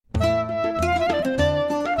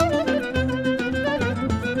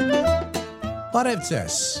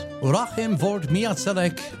Barevtses, urachem vort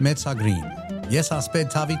miatzelek metzagrin. Yes asped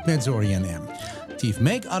tavit medzorianem. Tif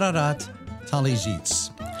meg ararat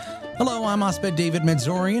talijits. Hello, I'm Asped David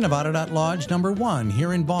Medzorian of Ararat Lodge number 1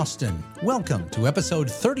 here in Boston. Welcome to episode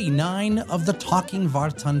 39 of the Talking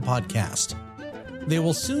Vartan podcast. There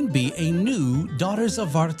will soon be a new Daughters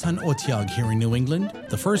of Vartan Otyag here in New England,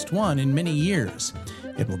 the first one in many years.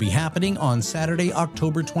 It will be happening on Saturday,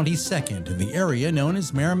 October 22nd in the area known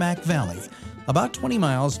as Merrimack Valley, about 20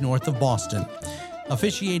 miles north of Boston.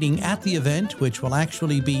 Officiating at the event, which will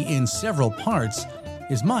actually be in several parts,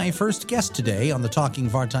 is my first guest today on the Talking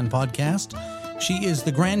Vartan podcast. She is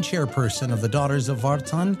the grand chairperson of the Daughters of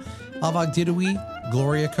Vartan, Avagdirui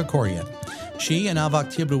Gloria Krikorian. She and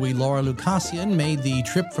Avagdirui Laura Lucasian made the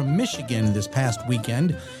trip from Michigan this past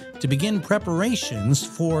weekend to begin preparations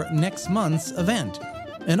for next month's event,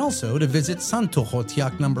 and also to visit Santo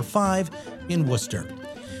Otyag number 5 in Worcester.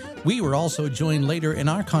 We were also joined later in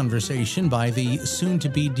our conversation by the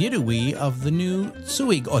soon-to-be Dirui of the new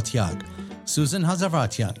Tsuig Otyag, Susan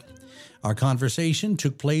Hazarvatian. Our conversation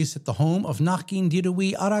took place at the home of Nakin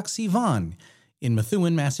Dirui Arak Sivan in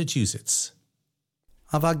Methuen, Massachusetts.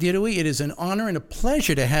 Avagdirui, it is an honor and a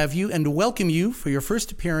pleasure to have you and to welcome you for your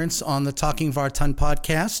first appearance on the Talking Vartan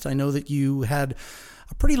podcast. I know that you had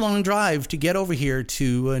a pretty long drive to get over here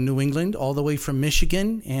to New England, all the way from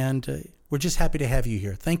Michigan, and we're just happy to have you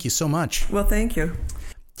here. Thank you so much. Well, thank you.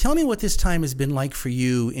 Tell me what this time has been like for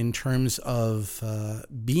you in terms of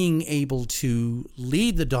being able to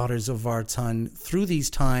lead the Daughters of Vartan through these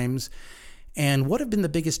times, and what have been the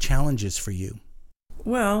biggest challenges for you?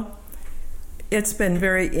 Well, it's been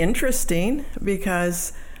very interesting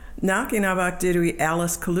because Nakin Avagdirui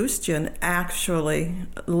Alice Kalustian actually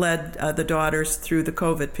led the daughters through the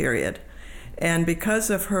COVID period. And because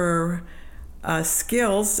of her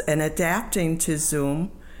skills and adapting to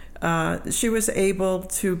Zoom, she was able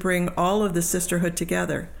to bring all of the sisterhood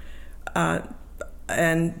together.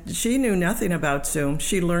 And she knew nothing about Zoom.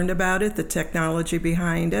 She learned about it, the technology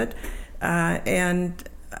behind it, and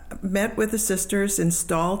met with the sisters,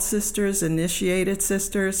 installed sisters, initiated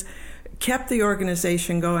sisters, kept the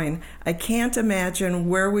organization going. I can't imagine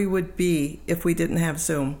where we would be if we didn't have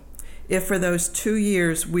Zoom. If for those 2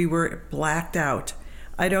 years we were blacked out,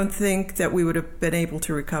 I don't think that we would have been able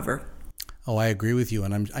to recover. Oh, I agree with you,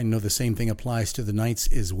 and I know the same thing applies to the Knights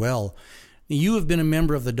as well. You have been a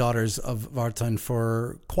member of the Daughters of Vartan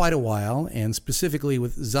for quite a while, and specifically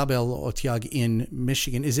with Zabel Otyag in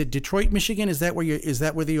Michigan. Is it Detroit, Michigan? Is that where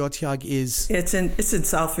the Otyag is? It's in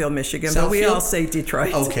Southfield, Michigan, Southfield? But we all say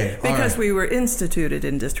Detroit. Okay, because we were instituted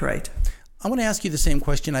in Detroit. I want to ask you the same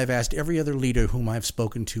question I've asked every other leader whom I've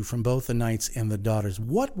spoken to from both the Knights and the Daughters.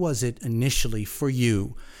 What was it initially for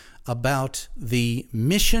you about the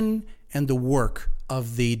mission and the work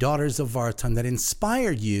of the Daughters of Vartan that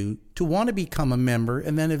inspired you to want to become a member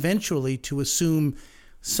and then eventually to assume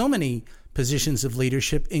so many positions of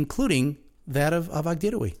leadership, including that of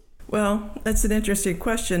Avagdirui? Well, that's an interesting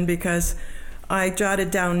question because I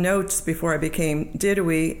jotted down notes before I became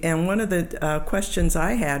Dirui, and one of the questions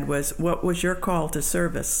I had was, what was your call to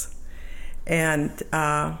service? And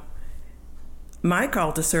my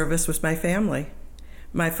call to service was my family.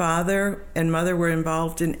 My father and mother were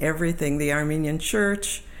involved in everything, the Armenian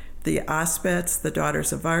Church, the Aspets, the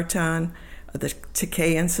Daughters of Vartan, the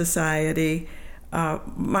Takayan Society.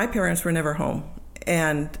 My parents were never home,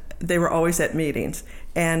 and they were always at meetings.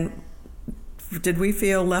 And did we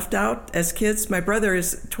feel left out as kids? My brother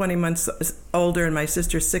is 20 months older and my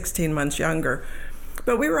sister's 16 months younger.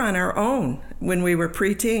 But we were on our own when we were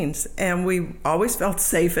preteens, and we always felt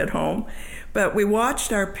safe at home. But we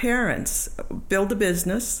watched our parents build a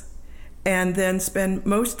business and then spend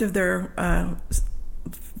most of their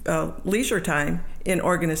leisure time in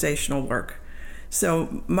organizational work.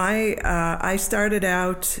 So I started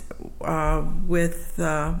out with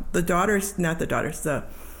the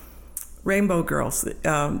Rainbow Girls in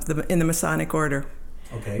the Masonic Order.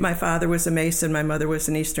 Okay. My father was a Mason, my mother was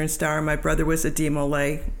an Eastern Star, my brother was a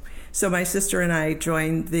Demolay. So my sister and I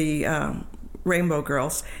joined the Rainbow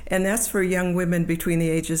Girls, and that's for young women between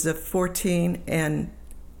the ages of 14 and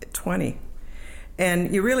 20.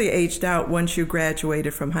 And you really aged out once you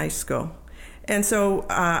graduated from high school. And so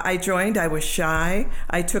I joined. I was shy.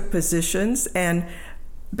 I took positions, and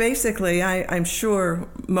basically I'm sure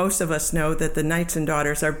most of us know that the Knights and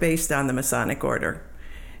Daughters are based on the Masonic Order.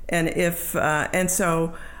 And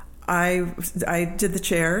so I did the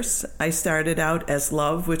chairs. I started out as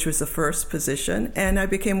Love, which was the first position, and I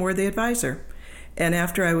became Worthy Advisor. And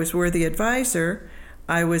after I was Worthy Advisor,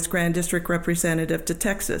 I was Grand District Representative to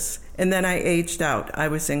Texas. And then I aged out. I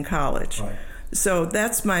was in college. Right. So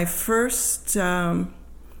that's my first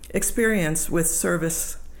experience with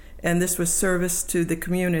service, and this was service to the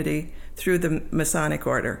community through the Masonic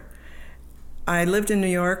Order. I lived in New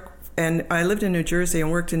York, and I lived in New Jersey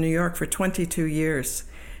and worked in New York for 22 years.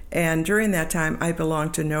 And during that time, I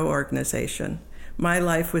belonged to no organization. My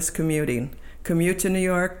life was commuting. Commute to New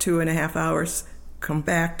York, 2.5 hours, come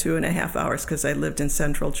back 2.5 hours because I lived in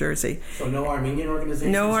central Jersey. So no Armenian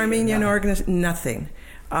organization? No Armenian organization, nothing.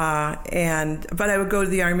 But I would go to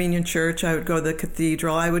the Armenian church, I would go to the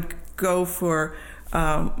cathedral, I would go for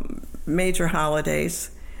major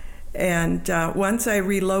holidays. And once I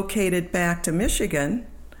relocated back to Michigan,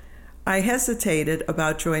 I hesitated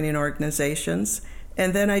about joining organizations.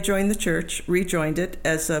 And then I joined the church, rejoined it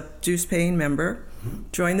as a dues-paying member,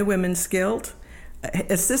 joined the Women's Guild,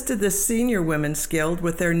 assisted the Senior Women's Guild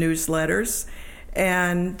with their newsletters.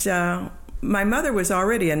 And my mother was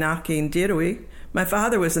already a Nakin Dirui. My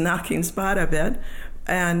father was a Nakin Spadabed.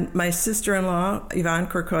 And my sister-in-law, Ivan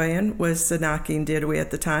Kerkoyan, was a Nakin Dirui at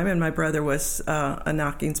the time, and my brother was a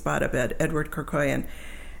Nakin Spadabed, Edward Kerkoyan.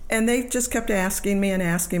 And they just kept asking me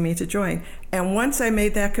to join. And once I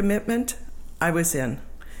made that commitment, I was in.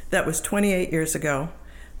 That was 28 years ago.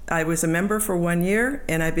 I was a member for 1 year,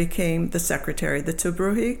 and I became the secretary, the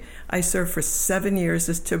Tubruhi. I served for 7 years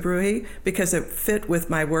as Tubruhi because it fit with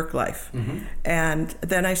my work life. Mm-hmm. And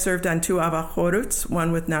then I served on 2 Avak Horuts,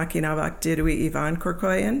 one with Nakin Avak Dirui Ivan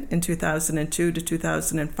Kerkoyan in 2002 to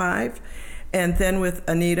 2005, and then with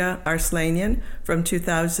Anita Arslanian from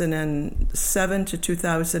 2007 to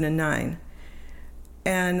 2009.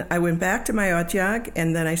 And I went back to my Otyag,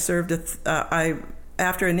 and then I served.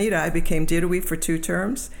 After Anita, I became Dirui for 2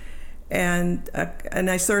 terms, and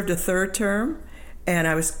I served a 3rd term, and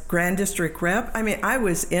I was Grand District Rep. I mean, I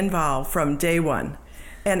was involved from day one,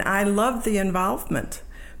 and I loved the involvement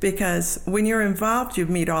because when you're involved, you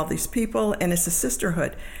meet all these people, and it's a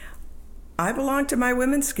sisterhood. I belong to my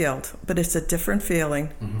Women's Guild, but it's a different feeling.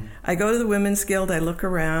 Mm-hmm. I go to the Women's Guild, I look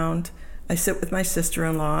around, I sit with my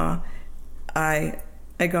sister-in-law, I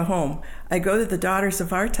go home. I go to the Daughters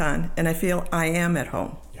of Artan, and I feel I am at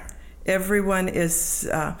home. Yeah. Everyone is...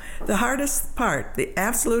 the hardest part, the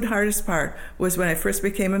absolute hardest part, was when I first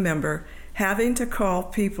became a member, having to call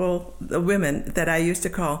people, the women that I used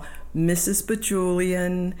to call Mrs.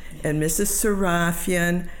 Bajulian and Mrs.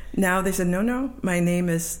 Serafian. Now they said, no, my name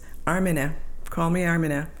is Armina. Call me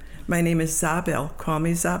Armina. My name is Zabel. Call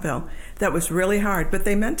me Zabel. That was really hard, but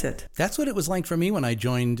they meant it. That's what it was like for me when I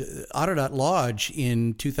joined Ararat Lodge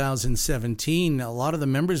in 2017. A lot of the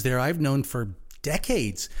members there I've known for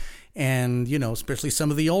decades. And, especially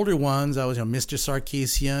some of the older ones, I was Mr.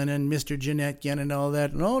 Sarkisian and Mr. Janetyan and all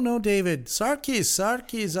that. No, David, Sarkis,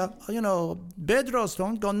 Bedros,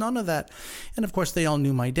 don't go, none of that. And, of course, they all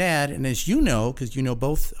knew my dad. And as you know, because you know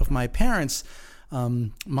both of my parents,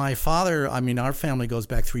 my father, our family goes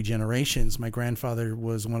back 3 generations. My grandfather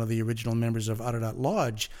was one of the original members of Ararat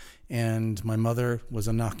Lodge, and my mother was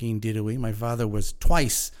a Nakin Dirui. My father was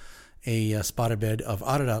twice a Spadabed of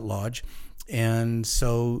Ararat Lodge. And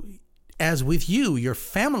so, as with you, your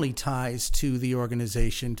family ties to the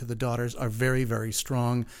organization, to the Daughters, are very, very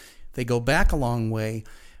strong. They go back a long way.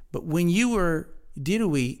 But when you were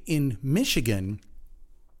Dirui in Michigan,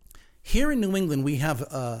 here in New England, we have...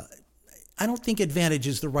 I don't think advantage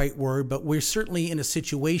is the right word, but we're certainly in a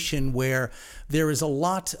situation where there is a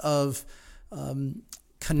lot of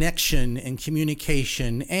connection and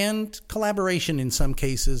communication and collaboration in some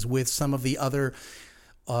cases with some of the other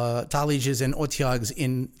Taliges and Otyags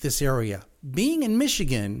in this area. Being in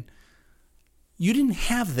Michigan, you didn't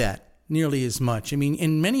have that nearly as much.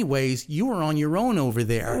 In many ways, you were on your own over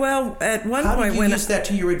there. Well, at one point... How did you use that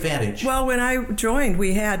to your advantage? Well, when I joined,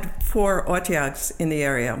 we had 4 Otyags in the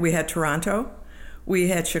area. We had Toronto, we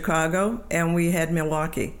had Chicago, and we had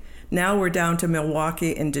Milwaukee. Now we're down to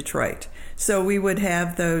Milwaukee and Detroit. So we would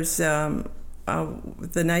have those... the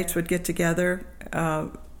Knights would get together,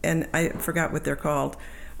 and I forgot what they're called.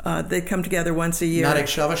 They come together once a year. Nadik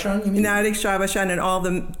Shavashan, you mean? Nadik Shavashan, and all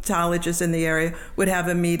the Taliges in the area would have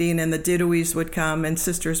a meeting, and the Diruis would come, and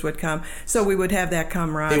sisters would come. So we would have that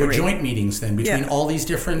camaraderie. They were joint meetings then between all these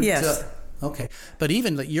different... Yes. Okay. But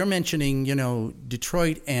even you're mentioning,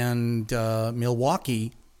 Detroit and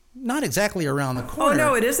Milwaukee, not exactly around the corner. Oh,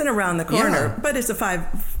 no, it isn't around the corner, but it's a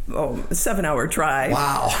 7-hour drive.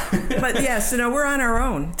 Wow. But yes, we're on our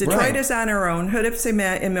own. Detroit is on our own.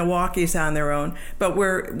 Hudipsima and Milwaukee is on their own, but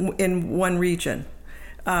we're in one region.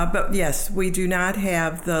 But yes, we do not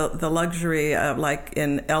have the luxury of like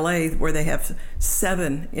in LA where they have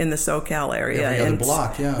 7 in the SoCal area. Every other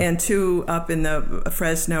block, and 2 up in the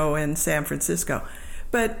Fresno and San Francisco.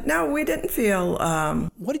 But no, we didn't feel...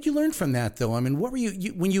 What did you learn from that, though? I mean, what were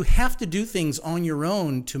you when you have to do things on your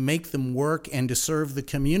own to make them work and to serve the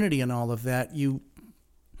community and all of that, you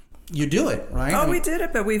do it, right? Oh, we did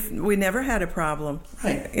it, but we never had a problem.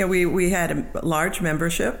 Right. You know, we had a large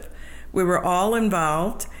membership. We were all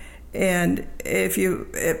involved. And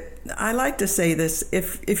I like to say this,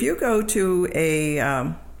 if you go to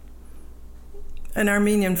an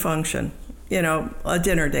Armenian function, you know, a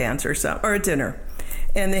dinner dance or a dinner,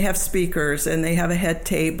 and they have speakers and they have a head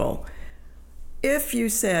table. If you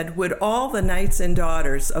said, would all the knights and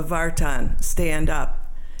daughters of Vartan stand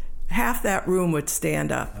up, half that room would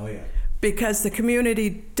stand up. Oh, yeah. Because the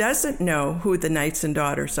community doesn't know who the knights and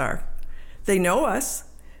daughters are. They know us.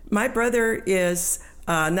 My brother is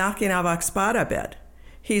Nakin Avak Spadabed.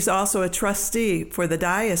 He's also a trustee for the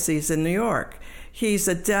diocese in New York. He's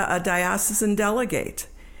a diocesan delegate.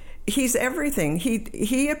 He's everything.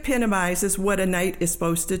 He epitomizes what a knight is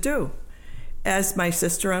supposed to do. As my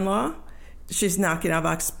sister-in-law, she's Nakin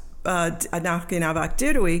Avak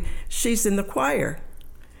Dirui. She's in the choir,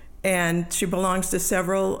 and she belongs to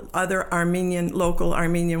several other local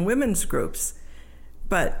Armenian women's groups.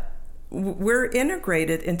 But we're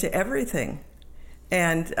integrated into everything,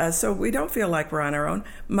 and so we don't feel like we're on our own.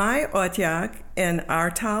 My Otyag and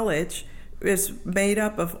our college is made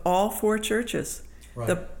up of all 4 churches. Right.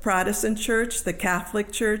 The Protestant church, the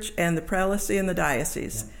Catholic church, and the prelacy and the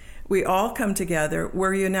diocese. Yeah. We all come together.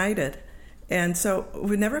 We're united. And so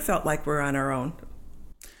we never felt like we're on our own.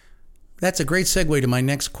 That's a great segue to my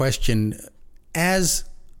next question. As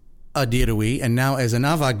a Dirui, and now as an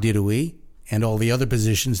Avak Dirui, and all the other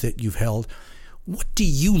positions that you've held, what do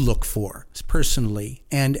you look for personally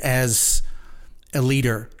and as a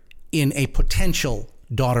leader in a potential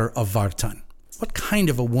daughter of Vartan? What kind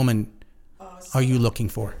of a woman are you looking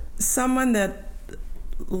for? Someone that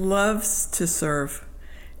loves to serve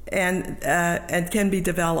and can be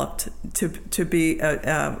developed to be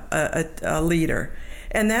a leader.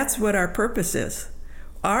 And that's what our purpose is.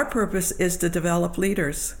 Our purpose is to develop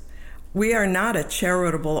leaders. We are not a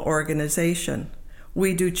charitable organization.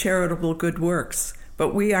 We do charitable good works,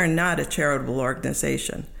 but we are not a charitable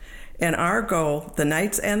organization. And our goal, the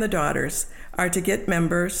Knights and the Daughters, are to get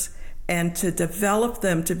members and to develop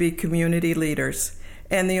them to be community leaders.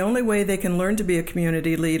 And the only way they can learn to be a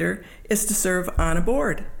community leader is to serve on a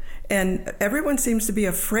board. And everyone seems to be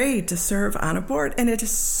afraid to serve on a board, and it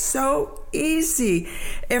is so easy.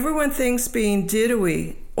 Everyone thinks being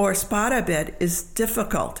Dirui or Spadabed is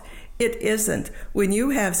difficult. It isn't. When you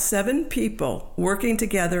have 7 people working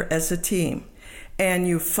together as a team, and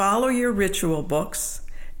you follow your ritual books,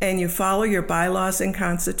 and you follow your bylaws and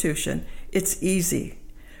constitution, it's easy.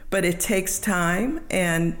 But it takes time,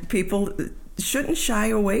 and people shouldn't shy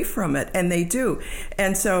away from it, and they do.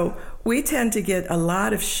 And so we tend to get a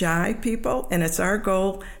lot of shy people, and it's our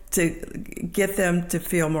goal to get them to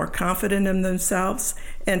feel more confident in themselves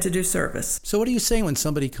and to do service. So what do you say when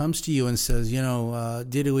somebody comes to you and says,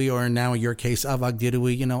 Dirui, or now in your case, Avak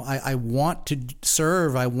Dirui, I want to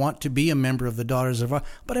serve, I want to be a member of the Daughters of Avak,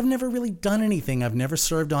 but I've never really done anything. I've never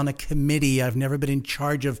served on a committee. I've never been in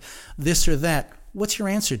charge of this or that. What's your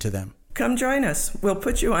answer to them? Come join us. We'll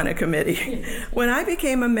put you on a committee. When I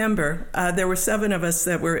became a member, there were 7 of us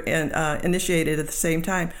that were initiated at the same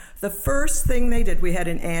time. The first thing they did, we had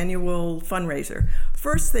an annual fundraiser.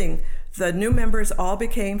 First thing, the new members all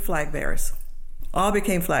became flag bearers.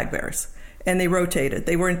 And they rotated.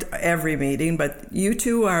 They weren't every meeting, but you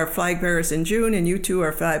 2 are flag bearers in June, and you 2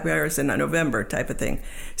 are flag bearers in November type of thing.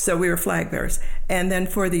 So we were flag bearers. And then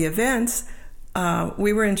for the events,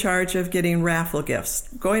 we were in charge of getting raffle gifts,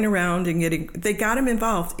 going around and they got them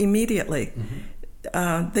involved immediately.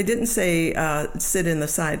 Mm-hmm. They didn't say sit in the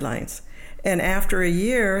sidelines. And after a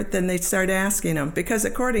year, then they'd start asking them, because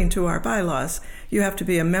according to our bylaws, you have to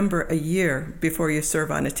be a member a year before you serve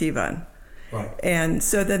on a Tivan. Right. And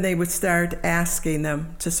so then they would start asking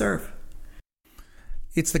them to serve.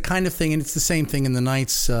 It's the kind of thing, and it's the same thing in the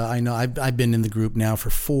Knights. I know I've been in the group now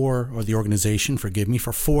for the organization, forgive me,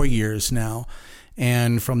 for 4 years now.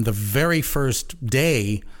 And from the very first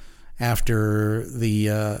day after the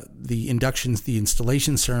inductions, the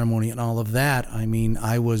installation ceremony and all of that, I mean,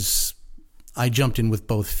 I jumped in with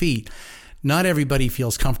both feet. Not everybody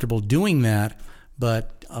feels comfortable doing that,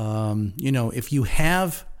 but, if you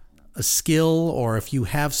have a skill, or if you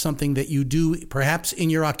have something that you do perhaps in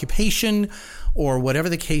your occupation or whatever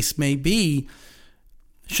the case may be,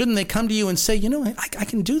 shouldn't they come to you and say, I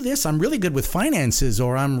can do this. I'm really good with finances,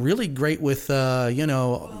 or I'm really great with,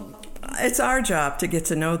 It's our job to get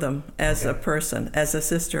to know them as a person, as a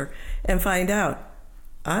sister, and find out,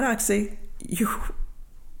 Araksi,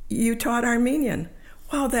 you taught Armenian.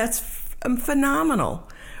 Wow, that's phenomenal.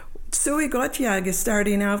 Tzuig Otyag is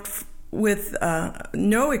starting out with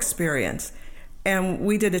no experience. And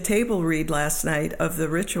we did a table read last night of the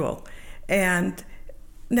ritual. And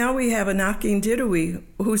now we have a Nakin Didui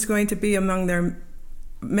who's going to be among their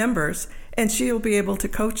members, and she'll be able to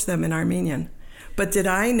coach them in Armenian. But did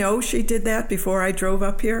I know she did that before I drove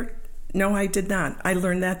up here? No, I did not. I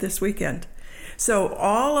learned that this weekend. So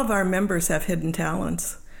all of our members have hidden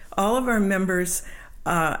talents. All of our members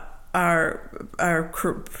are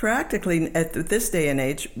practically, at this day and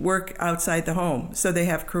age, work outside the home. So they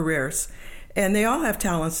have careers. And they all have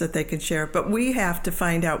talents that they can share. But we have to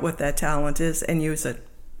find out what that talent is and use it.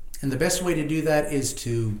 And the best way to do that is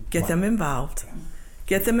to get them involved.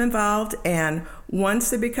 Get them involved, and once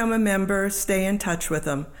they become a member, stay in touch with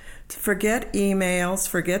them. Forget emails,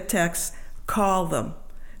 forget texts, call them.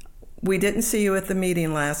 We didn't see you at the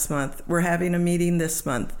meeting last month. We're having a meeting this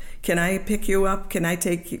month. Can I pick you up? Can I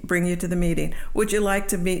bring you to the meeting? Would you like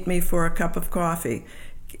to meet me for a cup of coffee?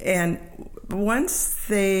 And once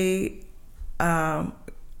they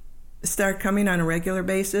start coming on a regular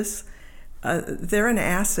basis, they're an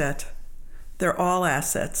asset. They're all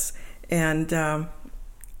assets. And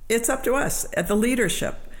it's up to us, at the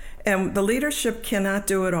leadership. And the leadership cannot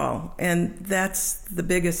do it all. And that's the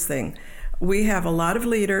biggest thing. We have a lot of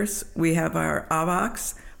leaders. We have our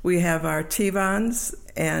AVOCs. We have our TVANs.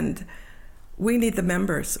 And we need the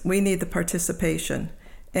members. We need the participation.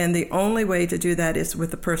 And the only way to do that is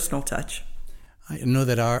with a personal touch. I know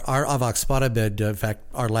that our AVOC Spotabed, in fact,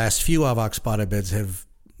 our last few AVOC Spotabeds have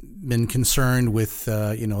been concerned with,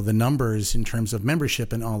 the numbers in terms of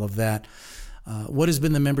membership and all of that. What has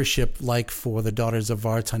been the membership like for the Daughters of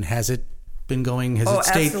Vartan? Has it been going? Has it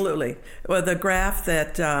stayed? Absolutely. Well, the graph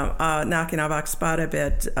that Nakin Avak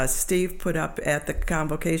Spotabed, Steve put up at the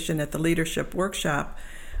convocation at the leadership workshop,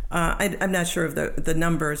 I'm not sure of the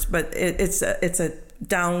numbers, but it's a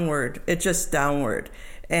downward. It's just downward.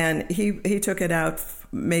 And he took it out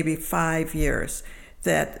maybe 5 years,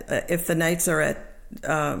 that if the nights are at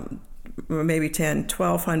maybe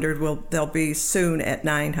 1,200, they'll be soon at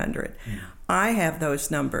 900. Mm. I have those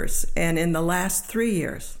numbers, and in the last 3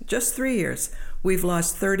 years, just 3 years, we've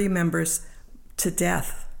lost 30 members to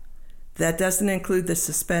death. That doesn't include the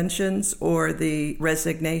suspensions or the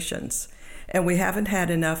resignations. And we haven't had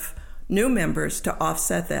enough new members to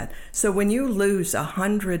offset that. So when you lose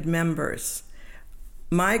 100 members,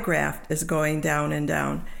 my graph is going down and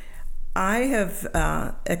down. I have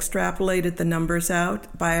extrapolated the numbers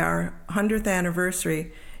out. By our 100th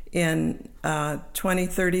anniversary in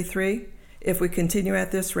 2033, if we continue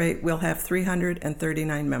at this rate, we'll have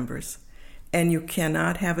 339 members. And you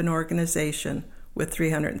cannot have an organization with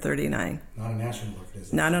 339. Not a national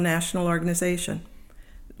organization. Not a national organization.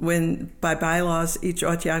 When by bylaws, each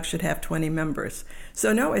Otyag should have 20 members.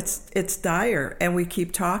 So no, it's dire, and we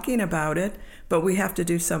keep talking about it, but we have to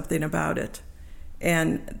do something about it.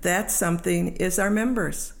 And that something is our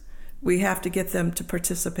members. We have to get them to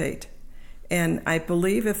participate. And I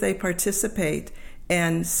believe if they participate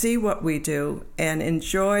and see what we do and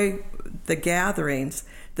enjoy the gatherings,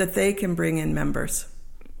 that they can bring in members.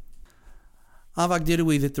 Avak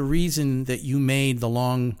Didui, that the reason that you made the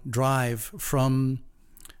long drive from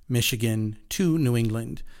Michigan to New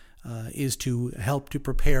England is to help to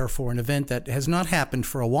prepare for an event that has not happened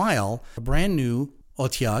for a while, a brand new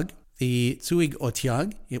Otyag, the Tzuig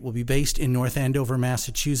Otyag. It will be based in North Andover,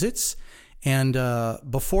 Massachusetts. And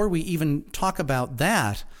before we even talk about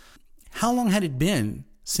that, how long had it been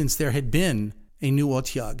since there had been a new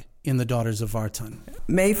Otyag in the Daughters of Vartan?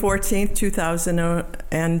 May 14th,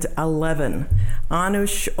 2011.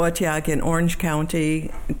 Anush Otyag in Orange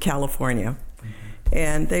County, California.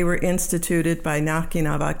 And they were instituted by Nakin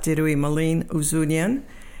Avak Didui Malin Uzunian,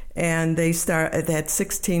 and they had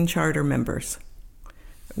 16 charter members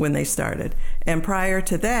when they started. And prior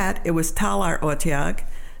to that, it was Talar Otyag,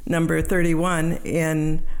 number 31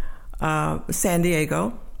 in San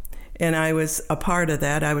Diego, and I was a part of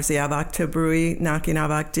that. I was the Avak Tabrui, Nakin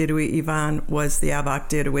Avak Didui Ivan was the Avak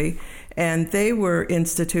Didui, and they were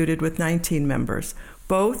instituted with 19 members.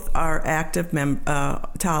 Both are active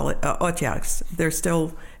Otyags. They're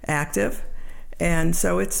still active. And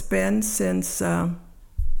so it's been since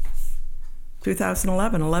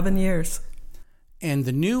 2011, 11 years. And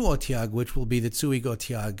the new Otyag, which will be the Tzuig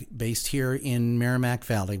Otyag, based here in Merrimack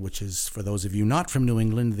Valley, which is, for those of you not from New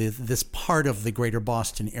England, this part of the greater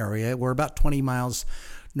Boston area. We're about 20 miles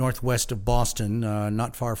northwest of Boston,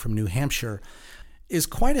 not far from New Hampshire, is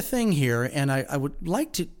quite a thing here. And I would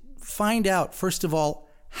like to find out, first of all,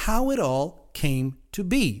 how it all came to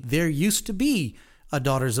be. There used to be a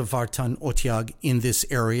Daughters of Vartan Otyag in this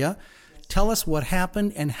area. tell us what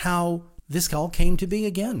happened and how this all came to be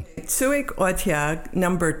again. Tzuik Otyag,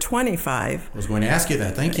 number 25. I was going to ask you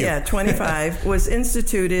that. Thank you. Yeah, 25, was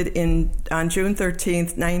instituted on June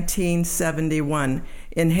 13th, 1971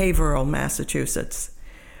 in Haverhill, Massachusetts.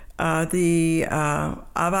 The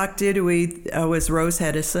Avak Didui was Rose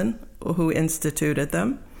Hedison, who instituted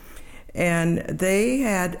them. And they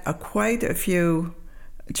had quite a few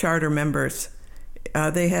charter members.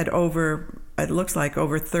 They had it looks like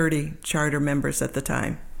over 30 charter members at the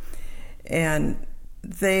time. And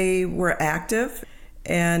they were active,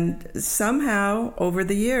 and somehow over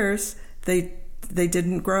the years they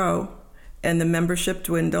didn't grow, and the membership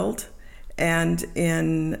dwindled, and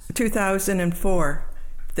in 2004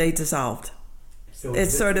 they dissolved. So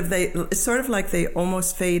it's sort of like they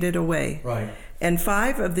almost faded away. Right. And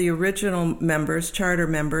 5 of the original members, charter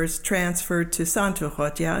members, transferred to Santur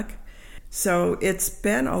Otyag. So it's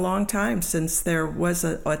been a long time since there was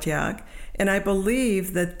an Otyag, and I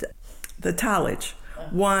believe that the Talij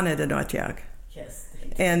wanted an Otyag. Yes.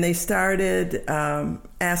 And they started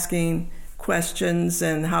asking questions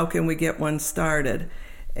and how can we get one started.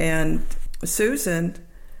 And Susan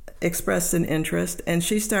expressed an interest, and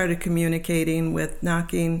she started communicating with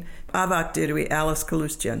Nakin Avak Didui, Alice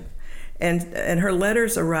Kalustian. And her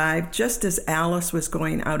letters arrived just as Alice was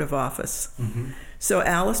going out of office. Mm-hmm. So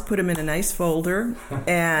Alice put them in a nice folder,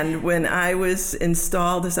 and when I was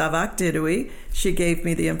installed as Avak Didui, she gave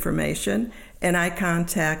me the information, and I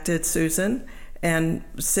contacted Susan, and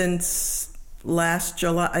since last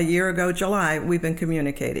July, a year ago, July, we've been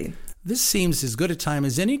communicating. This seems as good a time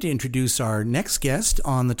as any to introduce our next guest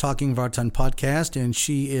on the Talking Vartan podcast, and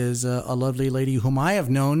she is a lovely lady whom I have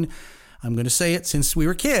known, I'm going to say it, since we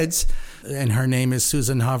were kids, and her name is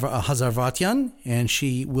Susan Hazarvatyan, and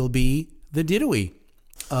she will be the Didui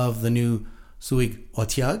of the new Tzuik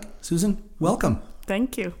Otyag. Susan, welcome.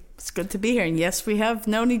 Thank you. It's good to be here. And yes, we have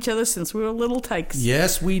known each other since we were little tykes.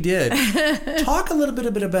 Yes, we did. Talk a little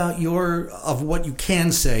bit about of what you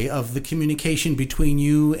can say of the communication between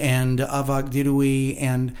you and Avak Didui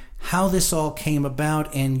and how this all came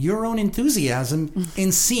about and your own enthusiasm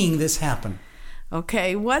in seeing this happen.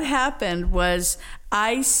 Okay, what happened was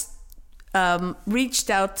I reached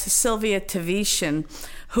out to Sylvia Tavishan,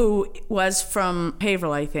 who was from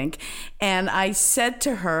Haverhill, I think, and I said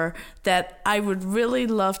to her that I would really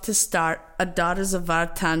love to start a Daughters of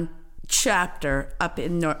Vartan chapter up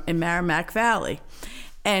in Merrimack Valley.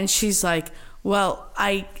 And she's like, well,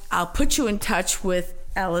 I'll put you in touch with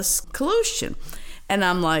Alice Kalustian. And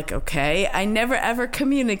I'm like, okay. I never ever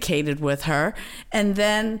communicated with her. And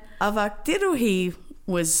then Avak Didui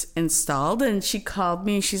was installed, and she called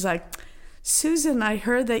me, and she's like, Susan, I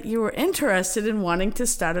heard that you were interested in wanting to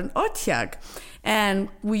start an Otyag. And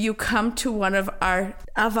will you come to one of our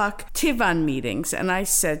Avak Tivan meetings? And I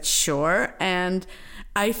said, sure. And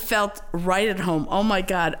I felt right at home. Oh my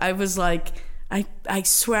God. I was like, I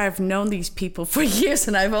swear I've known these people for years,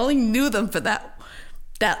 and I've only knew them for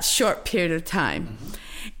that short period of time. Mm-hmm.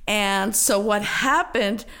 And so what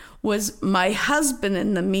happened was my husband,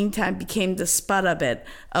 in the meantime, became the Sparabed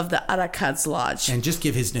of the Arakad's Lodge. And just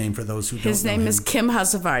give his name for those who don't know him. His name is Kim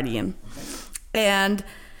Hazavardian. Okay. And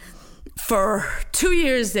for 2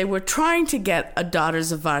 years, they were trying to get a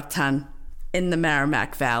Daughters of Vartan in the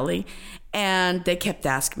Merrimack Valley. And they kept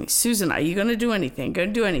asking me, Susan, are you going to do anything? Going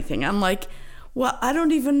to do anything? I'm like, well, I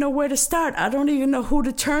don't even know where to start. I don't even know who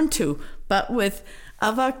to turn to. But with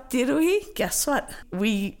Avak Didui, guess what?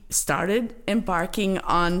 We started embarking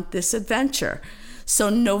on this adventure. So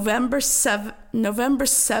November 7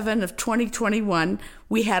 of 2021,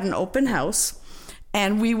 we had an open house,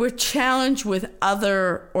 and we were challenged with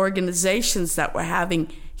other organizations that were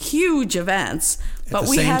having huge events. At the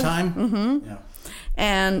same time? Mm-hmm. Yeah.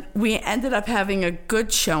 And we ended up having a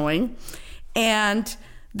good showing. And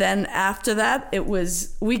then after that,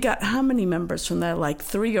 we got how many members from there? Like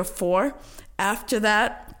 3 or 4. After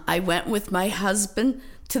that, I went with my husband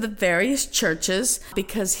to the various churches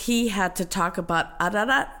because he had to talk about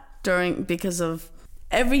Ararat because of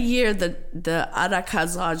every year the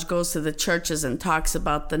Arakad's Lodge goes to the churches and talks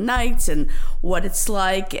about the nights and what it's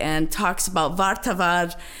like and talks about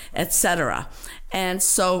Vartavar, etc. And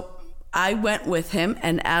so I went with him,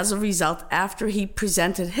 and as a result, after he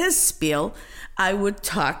presented his spiel, I would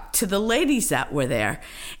talk to the ladies that were there.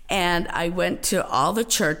 And I went to all the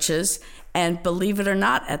churches. And believe it or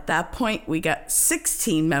not, at that point, we got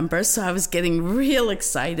 16 members, so I was getting real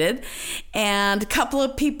excited. And a couple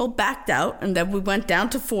of people backed out, and then we went down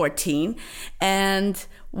to 14. And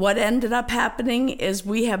what ended up happening is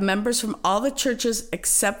we have members from all the churches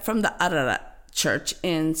except from the Ararat church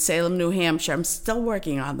in Salem, New Hampshire. I'm still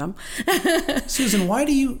working on them. Susan, why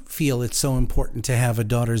do you feel it's so important to have a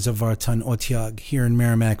Daughters of Vartan Otyag here in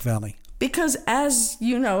Merrimack Valley? Because as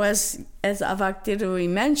you know, as Avak Didui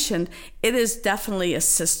mentioned, it is definitely a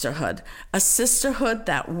sisterhood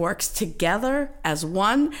that works together as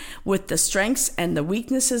one with the strengths and the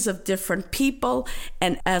weaknesses of different people.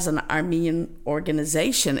 And as an Armenian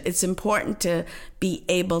organization, it's important to be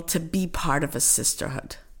able to be part of a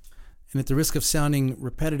sisterhood. And at the risk of sounding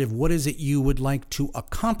repetitive, what is it you would like to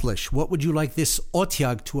accomplish? What would you like this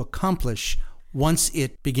Otyag to accomplish once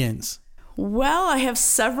it begins? Well, I have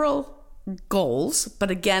several goals,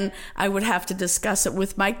 but again, I would have to discuss it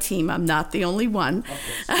with my team. I'm not the only one.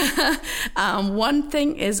 One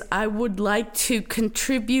thing is I would like to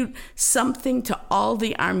contribute something to all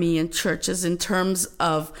the Armenian churches in terms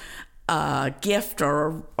of a gift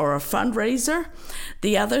or a fundraiser.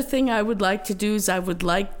 The other thing I would like to do is I would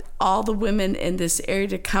like all the women in this area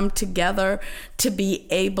to come together, to be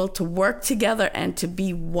able to work together and to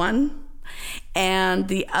be one. And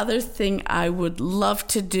the other thing I would love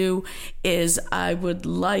to do is I would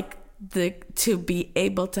like to be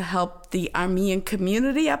able to help the Armenian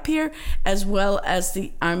community up here, as well as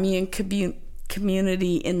the Armenian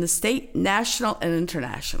community in the state, national and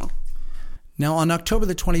international. Now, on October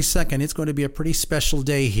the 22nd, it's going to be a pretty special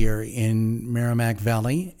day here in Merrimack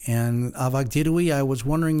Valley. And Avak Didui, I was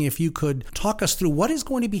wondering if you could talk us through what is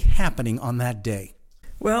going to be happening on that day.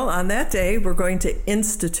 Well, on that day, we're going to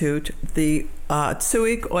institute the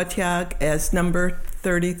Tsuik Otyag as number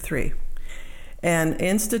 33. And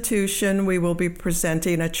institution, we will be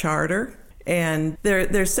presenting a charter. And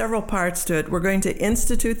there's several parts to it. We're going to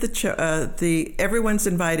institute everyone's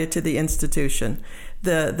invited to the institution.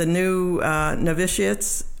 The new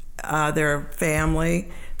novitiates, their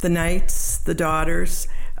family, the knights, the daughters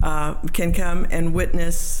can come and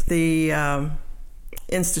witness the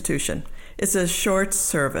institution. It's a short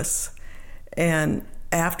service. And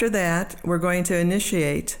after that, we're going to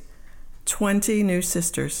initiate 20 new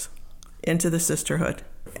sisters into the sisterhood.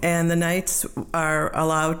 And the knights are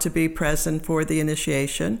allowed to be present for the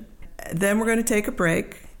initiation. Then we're going to take a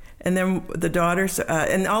break. And then the daughters,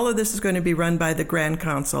 and all of this is going to be run by the Grand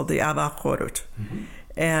Council, the Ava Chorut. Mm-hmm.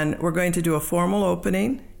 And we're going to do a formal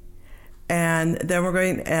opening. And then we're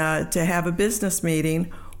going to have a business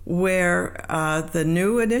meeting where the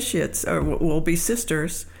new initiates, or will be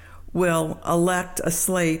sisters, will elect a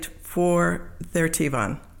slate for their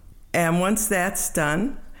Tivan. And once that's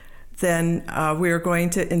done, then we are going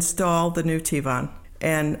to install the new Tivan.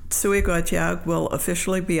 And Tsuik Otyag will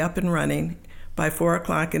officially be up and running by 4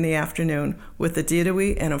 o'clock in the afternoon with the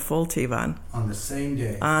Didui and a full Tivan. On the same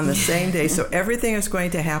day. On the same day. So everything is going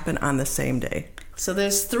to happen on the same day. So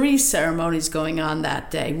there's 3 ceremonies going on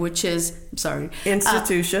that day, which is,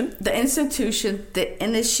 institution. The institution, the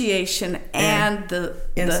initiation, and the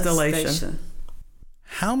installation.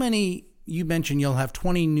 How many, you mentioned you'll have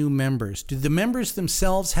 20 new members. Do the members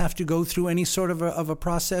themselves have to go through any sort of a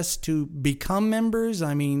process to become members?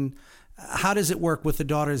 I mean, how does it work with the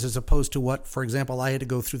daughters as opposed to what, for example, I had to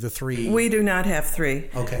go through the 3? We do not have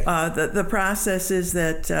 3. Okay. The process is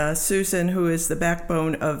that Susan, who is the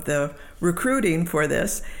backbone of the recruiting for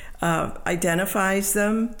this, identifies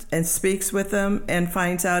them and speaks with them and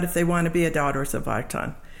finds out if they want to be a Daughters of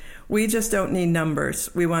Vartan. We just don't need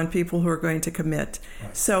numbers. We want people who are going to commit.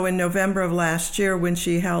 Right. So in November of last year, when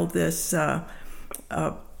she held this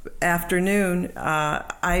afternoon,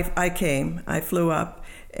 I came. I flew up.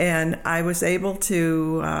 And I was able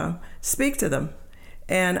to speak to them.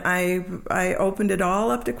 And I opened it all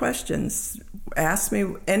up to questions. Ask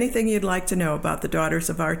me anything you'd like to know about the Daughters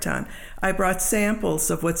of Vartan. I brought samples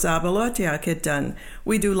of what Zabel Otyag had done.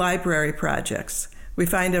 We do library projects. We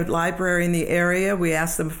find a library in the area. We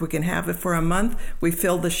ask them if we can have it for a month. We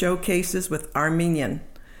fill the showcases with Armenian.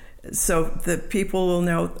 So the people will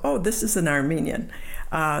know, oh, this is an Armenian.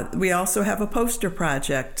 We also have a poster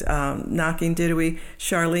project. Knocking Didui,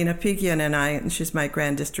 Charlene Apigian and I, and she's my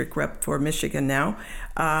Grand District Rep for Michigan now,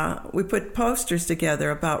 we put posters together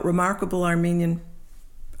about remarkable Armenian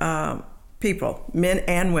people, men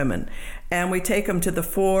and women. And we take them to the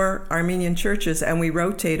 4 Armenian churches and we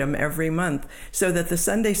rotate them every month so that the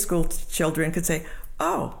Sunday school children could say,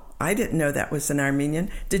 oh, I didn't know that was an Armenian.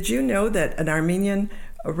 Did you know that an Armenian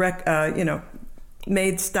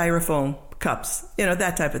made styrofoam cups,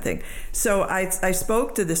 that type of thing. So I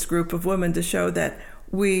spoke to this group of women to show that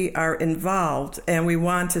we are involved and we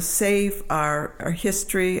want to save our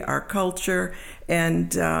history, our culture,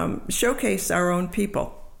 and showcase our own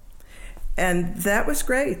people. And that was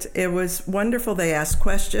great. It was wonderful. They asked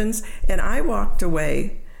questions, and I walked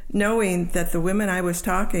away knowing that the women I was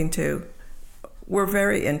talking to were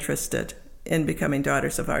very interested in becoming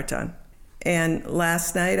Daughters of Vartan. And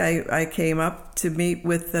last night I came up to meet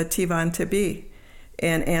with Tivan Tibi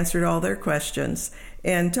and answered all their questions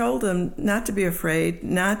and told them not to be afraid,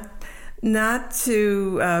 not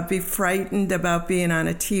to be frightened about being on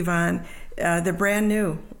a Tivan. They're brand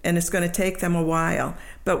new, and it's going to take them a while.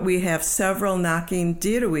 But we have several Nakim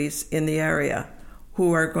Diruis in the area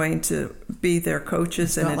who are going to be their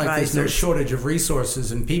coaches and advisors. It's not like there's no shortage of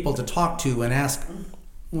resources and people to talk to and ask,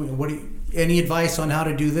 any advice on how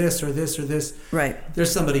to do this or this or this? Right.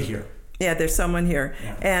 There's somebody here. Yeah, there's someone here.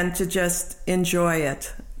 Yeah. And to just enjoy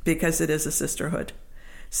it because it is a sisterhood.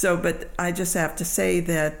 So, but I just have to say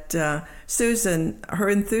that Susan, her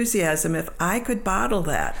enthusiasm, if I could bottle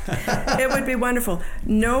that, it would be wonderful.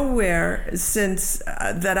 Nowhere since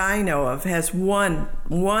that I know of has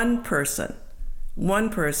one person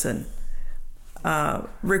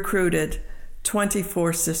recruited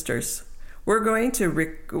 24 sisters. We're going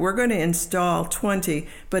to install 20,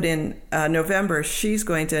 but in November she's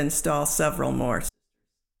going to install several more.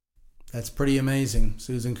 That's pretty amazing,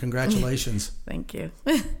 Susan. Congratulations. Thank you.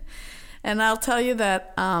 And I'll tell you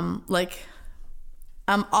that, I'm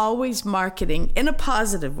always marketing in a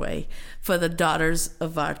positive way for the Daughters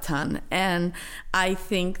of Vartan. And I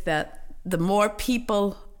think that the more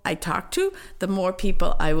people I talk to, the more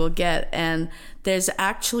people I will get. And there's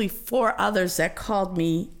actually 4 others that called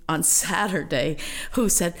me on Saturday who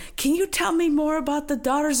said, can you tell me more about the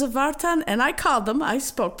Daughters of Vartan? And I called them, I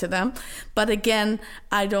spoke to them. But again,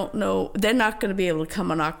 I don't know, they're not going to be able to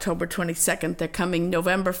come on October 22nd. They're coming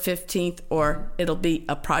November 15th, or it'll be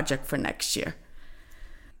a project for next year.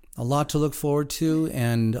 A lot to look forward to,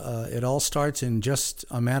 and it all starts in just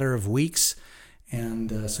a matter of weeks.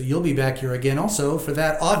 And so you'll be back here again also for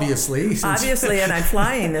that, obviously. Obviously, and I'm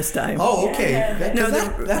flying this time. Oh, okay.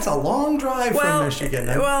 That's a long drive from Michigan.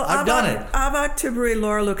 I've done it. Avak Tibri,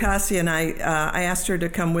 Laura Lucasi, and I asked her to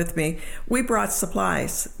come with me. We brought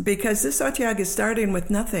supplies because this Otyag is starting with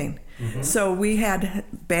nothing. Mm-hmm. So we had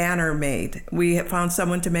banner made. We found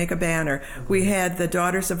someone to make a banner. Mm-hmm. We had the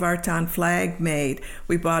Daughters of Vartan flag made.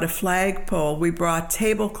 We bought a flagpole. We brought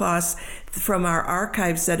tablecloths from our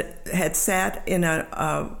archives that had sat in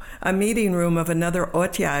a meeting room of another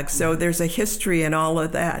Otyag. So there's a history in all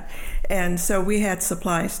of that. And so we had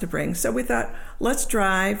supplies to bring. So we thought, let's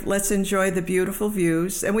drive, let's enjoy the beautiful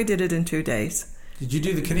views. And we did it in 2 days. Did you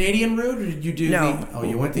do the Canadian route, or did you do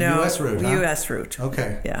you went the U.S. route, huh? U.S. route.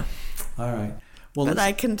 Okay. Yeah. All right. Well, but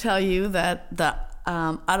I can tell you that the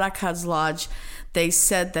Arakaz Lodge, they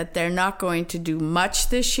said that they're not going to do much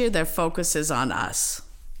this year. Their focus is on us,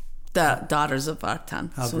 the Daughters of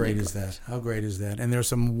Vartan. How great is that? How great is that? And there's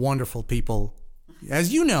some wonderful people,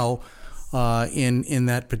 as you know, in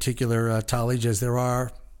that particular college, as there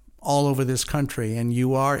are all over this country. And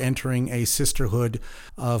you are entering a sisterhood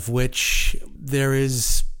of which there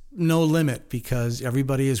is no limit, because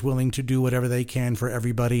everybody is willing to do whatever they can for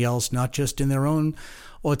everybody else, not just in their own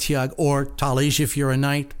Otyag or Talij if you're a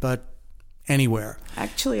knight, but anywhere.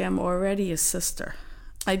 Actually, I'm already a sister.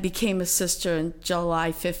 I became a sister on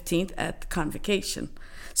July 15th at the convocation.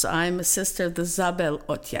 So I'm a sister of the Zabel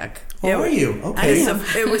Otyag. Oh, are you? Okay.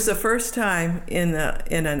 It was the first time in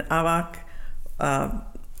an Avak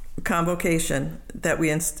convocation that we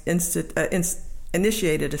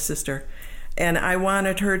initiated a sister. And I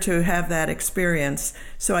wanted her to have that experience.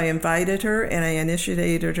 So I invited her and I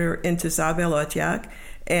initiated her into Zabel Otyag,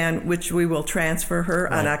 and which we will transfer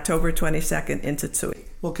her on October 22nd into Tsui.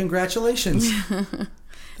 Well, congratulations.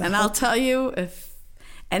 And I'll tell you, if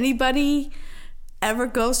anybody ever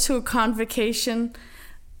goes to a convocation,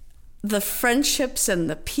 the friendships and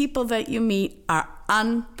the people that you meet are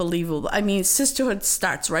unbelievable. I mean, sisterhood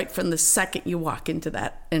starts right from the second you walk into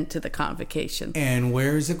the convocation. And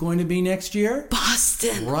where is it going to be next year?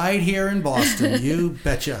 Boston. Right here in Boston. You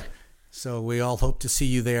betcha. So we all hope to see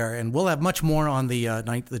you there. And we'll have much more on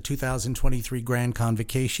the 2023 Grand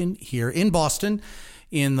Convocation here in Boston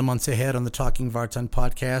in the months ahead on the Talking Vartan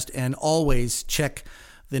podcast. And always check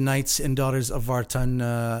the Knights and Daughters of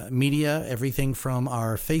Vartan media, everything from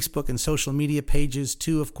our Facebook and social media pages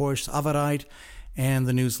to, of course, Avarite and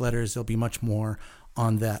the newsletters. There'll be much more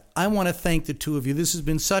on that. I want to thank the two of you. This has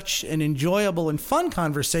been such an enjoyable and fun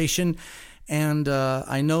conversation. And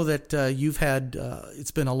I know that you've had,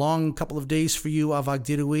 it's been a long couple of days for you, Avak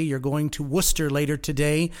Dirui. You're going to Worcester later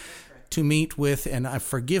today to meet with, and I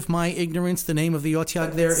forgive my ignorance, the name of the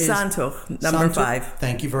Otyag there is? Santuch, number 5.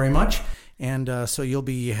 Thank you very much. And so you'll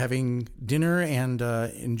be having dinner and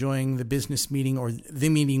enjoying the business meeting or the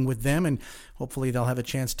meeting with them, and hopefully they'll have a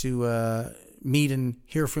chance to meet and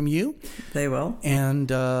hear from you. They will. And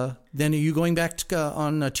then are you going back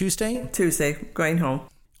on Tuesday? Tuesday, going home.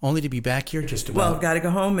 Only to be back here just about... Well, I've got to go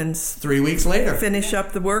home and 3 weeks later. Finish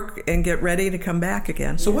up the work and get ready to come back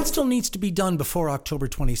again. So what still needs to be done before October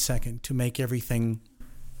 22nd to make everything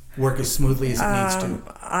work as smoothly as it needs to?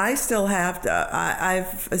 I still have to,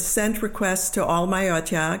 I've sent requests to all my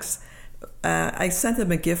Otyags. I sent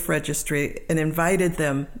them a gift registry and invited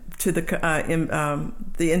them to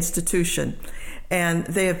the institution. And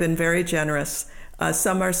they have been very generous.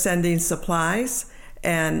 Some are sending supplies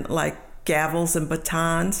and like gavels and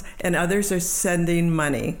batons, and others are sending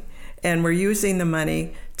money. And we're using the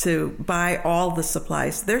money to buy all the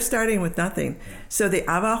supplies. They're starting with nothing. So the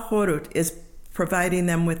Ava Horut is providing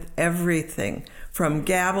them with everything, from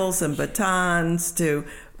gavels and batons to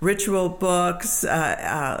ritual books,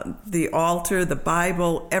 the altar, the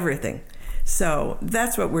Bible, everything. So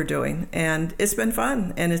that's what we're doing. And it's been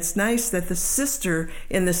fun. And it's nice that the sister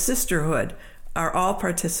in the sisterhood are all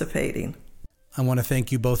participating. I want to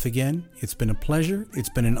thank you both again. It's been a pleasure. It's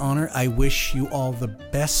been an honor. I wish you all the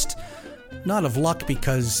best. Not of luck,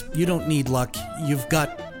 because you don't need luck. You've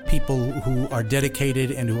got people who are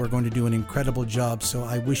dedicated and who are going to do an incredible job. So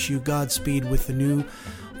I wish you Godspeed with the new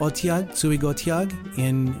Otyag, Tzuig Otyag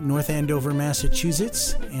in North Andover,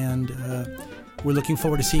 Massachusetts. And we're looking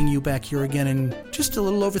forward to seeing you back here again in just a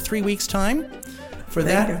little over 3 weeks' time. For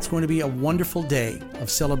that, it's going to be a wonderful day of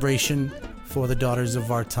celebration for the Daughters of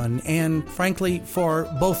Vartan, and frankly for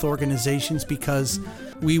both organizations, because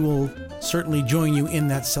we will certainly join you in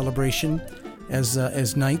that celebration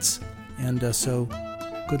as knights. And so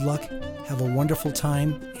good luck, have a wonderful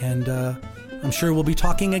time, and I'm sure we'll be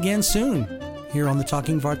talking again soon here on the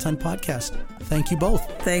Talking Vartan podcast. Thank you both.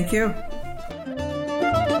 Thank you.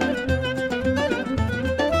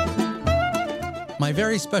 My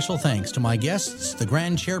very special thanks to my guests, the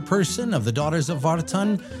Grand Chairperson of the Daughters of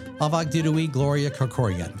Vartan, Avak Dirui Gloria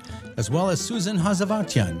Krikorian, as well as Susan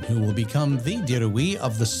Hazavatian, who will become the Dirui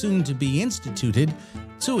of the soon-to-be instituted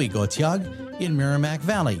Tzuig Otyag in Merrimack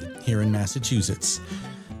Valley, here in Massachusetts.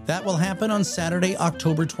 That will happen on Saturday,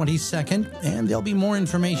 October 22nd, and there'll be more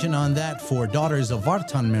information on that for Daughters of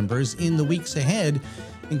Vartan members in the weeks ahead,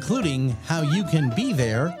 including how you can be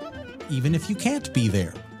there, even if you can't be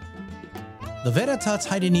there. The Veritas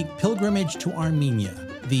Haidanic Pilgrimage to Armenia,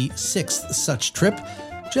 the 6th such trip,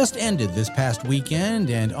 just ended this past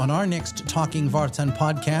weekend, and on our next Talking Vartan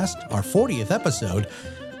podcast, our 40th episode,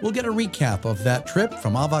 we'll get a recap of that trip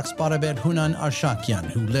from Avak Sparabed Hunan Arshakian,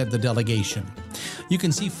 who led the delegation. You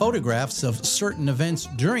can see photographs of certain events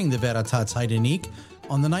during the Veritas Haidanic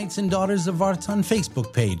on the Knights and Daughters of Vartan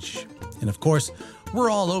Facebook page. And of course,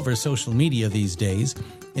 we're all over social media these days.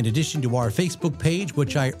 In addition to our Facebook page,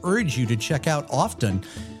 which I urge you to check out often,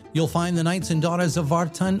 you'll find the Knights and Daughters of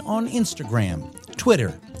Vartan on Instagram,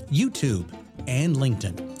 Twitter, YouTube, and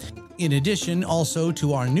LinkedIn. In addition, also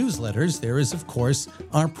to our newsletters, there is, of course,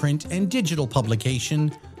 our print and digital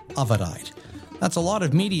publication, Avarite. That's a lot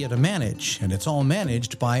of media to manage, and it's all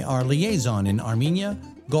managed by our liaison in Armenia,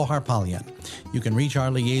 Gohar Palyan. You can reach our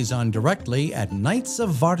liaison directly at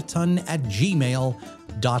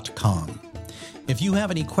knightsofvartan@gmail.com. If you have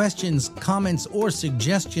any questions, comments, or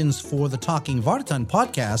suggestions for the Talking Vartan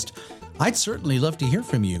podcast, I'd certainly love to hear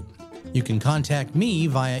from you. You can contact me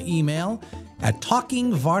via email at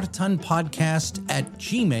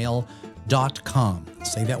talkingvartanpodcast@gmail.com.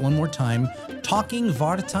 Say that one more time,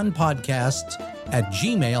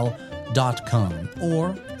 talkingvartanpodcast@gmail.com,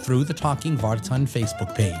 or through the Talking Vartan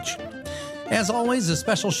Facebook page. As always, a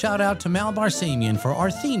special shout out to Mal Barsamian for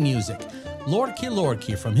our theme music, Lorki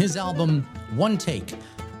Lorki, from his album One Take,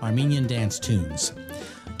 Armenian Dance Tunes.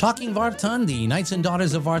 Talking Vartan, the Knights and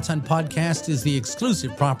Daughters of Vartan podcast, is the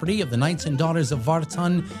exclusive property of the Knights and Daughters of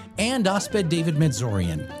Vartan and Osped David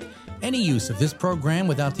Medzorian. Any use of this program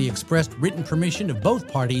without the expressed written permission of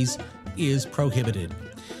both parties is prohibited.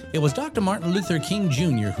 It was Dr. Martin Luther King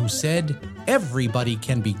Jr. who said, "Everybody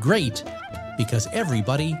can be great because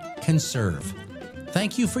everybody can serve."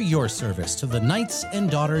 Thank you for your service to the Knights and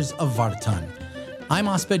Daughters of Vartan. I'm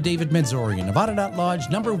Osped David Medzorian of Ararat Lodge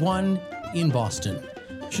No. 1 in Boston.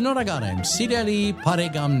 Shnoraganem Sideli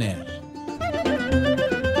Paregamner.